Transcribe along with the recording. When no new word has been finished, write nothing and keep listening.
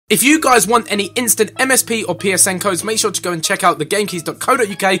If you guys want any instant MSP or PSN codes, make sure to go and check out the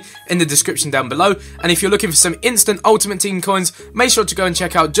gamekeys.co.uk in the description down below. And if you're looking for some instant Ultimate Team coins, make sure to go and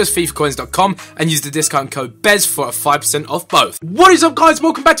check out justfifacoins.com and use the discount code BEZ for a 5% off both. What is up, guys?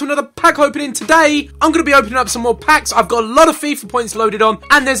 Welcome back to another pack opening. Today, I'm going to be opening up some more packs. I've got a lot of FIFA points loaded on,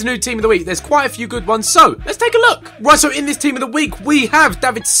 and there's a new team of the week. There's quite a few good ones, so let's take a look. Right, so in this team of the week, we have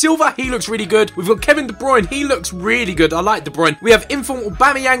David Silva. He looks really good. We've got Kevin De Bruyne. He looks really good. I like De Bruyne. We have Inform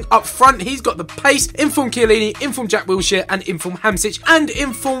Aubameyang up front. He's got the pace. Inform Chiellini, Inform Jack Wilshere, and Inform Hamsich, and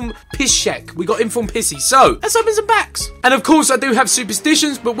Inform Piszczek. We got Inform Pissy. So let's open some packs. And of course, I do have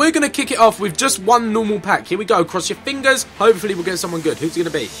Superstitions, but we're going to kick it off with just one normal pack. Here we go. Cross your fingers. Hopefully we'll get someone good. Who's it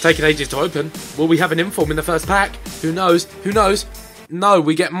going to be? Taking ages to open. Will we have an Inform in the first pack? Who knows? Who knows? No,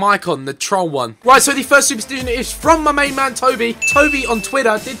 we get Micon, the troll one. Right, so the first superstition is from my main man, Toby. Toby on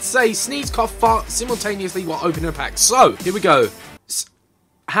Twitter did say sneeze, cough, fart simultaneously while opening a pack. So, here we go.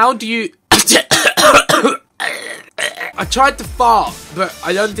 How do you... I tried to fart, but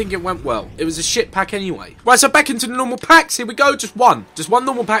I don't think it went well. It was a shit pack anyway. Right, so back into the normal packs. Here we go. Just one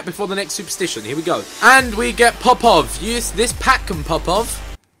normal pack before the next superstition. Here we go. And we get Popov. Yes, this pack can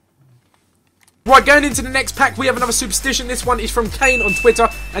Popov. Right, going into the next pack, we have another superstition. This one is from Kane on Twitter,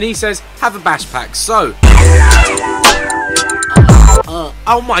 and he says, have a bash pack. So...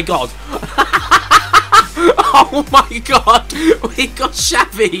 oh my god. Oh my god. We got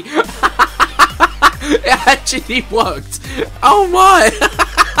Xavi. It actually worked. Oh my.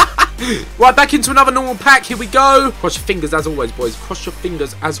 Right, back into another normal pack. Here we go. Cross your fingers as always, boys. Cross your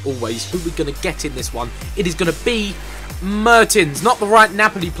fingers as always. Who are we going to get in this one? It is going to be Mertens, not the right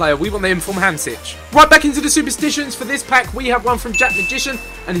Napoli player. We want the Inform Hamsich. Right, back into the superstitions. For this pack, we have one from Jack Magician,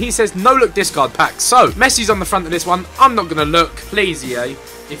 and he says no look discard pack. So, Messi's on the front of this one. I'm not going to look. Please, EA.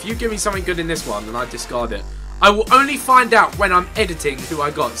 If you give me something good in this one, then I discard it. I will only find out when I'm editing who I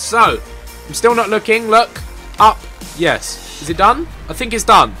got. So, I'm still not looking. Look. Up. Yes. Is it done? I think it's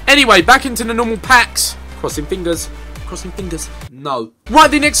done. Anyway, back into the normal packs. Crossing fingers. Crossing fingers. No.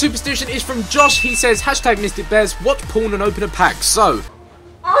 Right, the next superstition is from Josh. He says, hashtag Mystic Bears, watch porn and open a pack. So.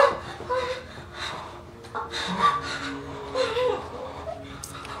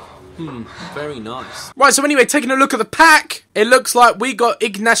 Very nice. Right, so anyway, taking a look at the pack, it looks like we got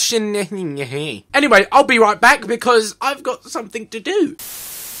Ignatian. Anyway, I'll be right back because I've got something to do.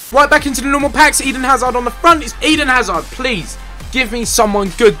 Right, back into the normal packs. Eden Hazard on the front. It's Eden Hazard. Please, give me someone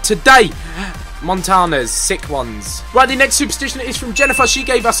good today. Montana's sick ones. Right, the next superstition is from Jennifer. She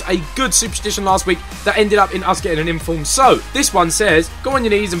gave us a good superstition last week that ended up in us getting an Inform. So, this one says, go on your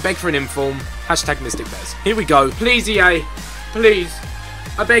knees and beg for an Inform. Hashtag Mystic Bears. Here we go. Please, EA. Please.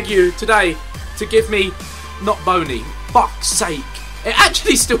 I beg you today to give me not bony. Fuck's sake. It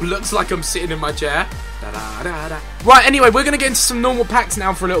actually still looks like I'm sitting in my chair. Da, da, da, da. Right, anyway, we're going to get into some normal packs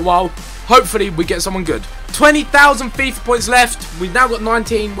now for a little while. Hopefully, we get someone good. 20,000 FIFA points left. We've now got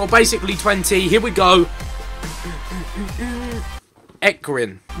 19. Well, basically 20. Here we go.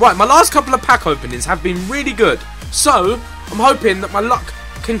 Ekrin. Right, my last couple of pack openings have been really good. So, I'm hoping that my luck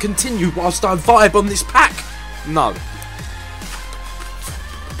can continue whilst I vibe on this pack. No.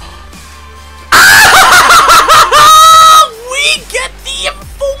 We get the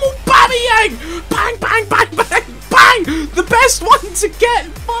Informal Aubameyang! Bang, bang, bang, bang, bang! The best one to get!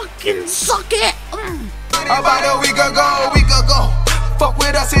 Fucking suck it! About a week ago. Fuck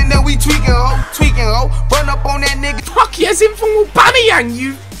with us and then we tweaking, ho. Run up on that nigga. Fuck yes, Informal Aubameyang,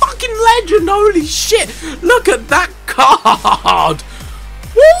 you fucking legend! Holy shit! Look at that card!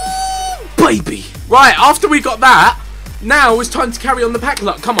 Woo, baby! Right, after we got that, now it's time to carry on the pack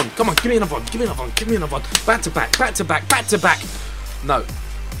luck. Come on, give me another one, give me another one. Back to back. No.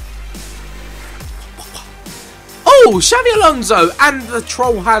 Oh, Xavi Alonso and the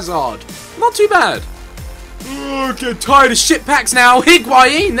Troll Hazard. Not too bad. Oh, get tired of shit packs now.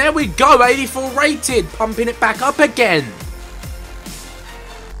 Higuain, there we go, 84 rated. Pumping it back up again.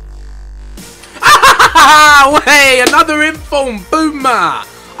 Hey, another Inform. Boomer.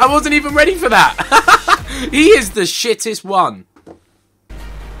 I wasn't even ready for that. He is the shittest one.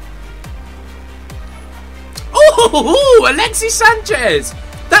 Oh, Alexis Sanchez.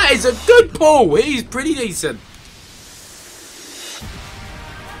 That is a good pull. He's pretty decent.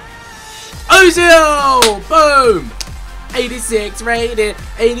 Ozil. Boom. 86 rated.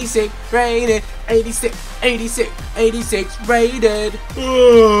 86 rated. 86 rated.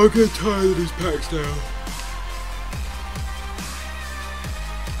 Oh, I get tired of these packs now.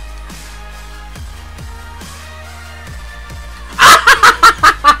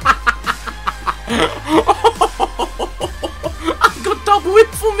 I got double whip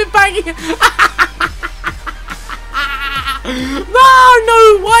for me banging. No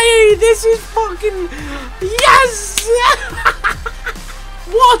way This is fucking... Yes!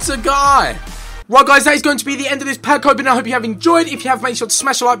 What a guy! Right, guys, that is going to be the end of this pack opening. I hope you have enjoyed. If you have, make sure to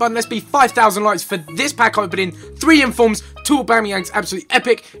smash the like button. Let's be 5,000 likes for this pack opening. 3 informs, 2 Behzingas, absolutely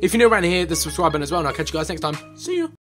epic. If you're new around here, the subscribe button as well, and I'll catch you guys next time. See you.